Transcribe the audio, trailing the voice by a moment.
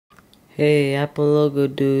Hey, Apple logo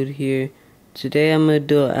dude here. Today I'm gonna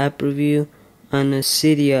do an app review on a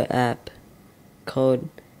Cydia app called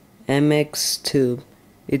MxTube.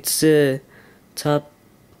 It's the top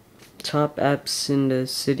apps in the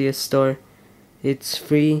Cydia store. It's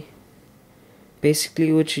free.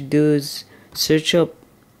 Basically what you do is search up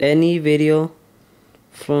any video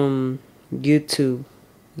from YouTube,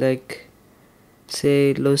 like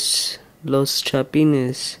say Los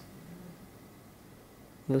Chapines,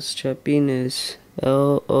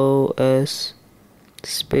 LOS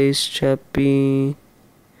space Chapines,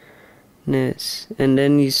 and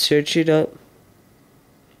then you search it up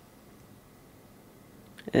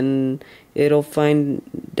and it'll find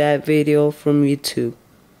that video from YouTube,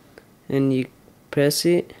 and you press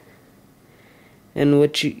it, and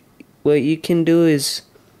what you can do is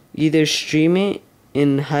either stream it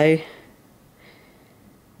in high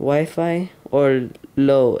Wi-Fi or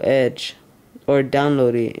low edge, or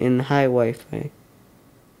download it in high Wi-Fi.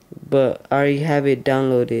 But I already have it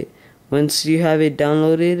downloaded. Once you have it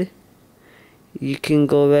downloaded, you can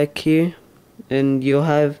go back here and you'll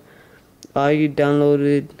have all your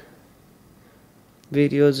downloaded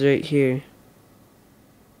videos right here.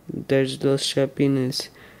 There's Los Chapines,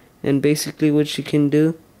 and basically what you can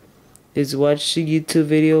do is watch the YouTube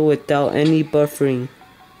video without any buffering,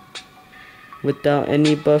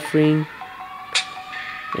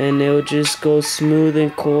 and it'll just go smooth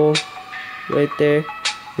and cool right there,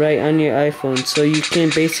 right on your iPhone. So you can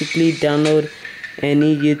basically download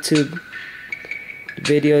any YouTube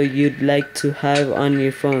video you'd like to have on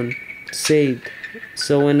your phone saved,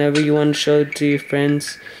 so whenever you want to show it to your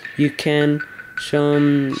friends, you can show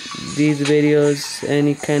them these videos,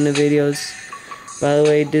 any kind of videos. By the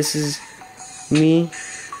way, this is me,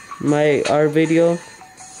 our video,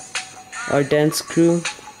 our dance crew.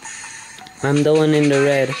 I'm the one in the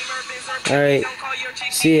red. Alright,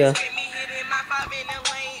 see ya.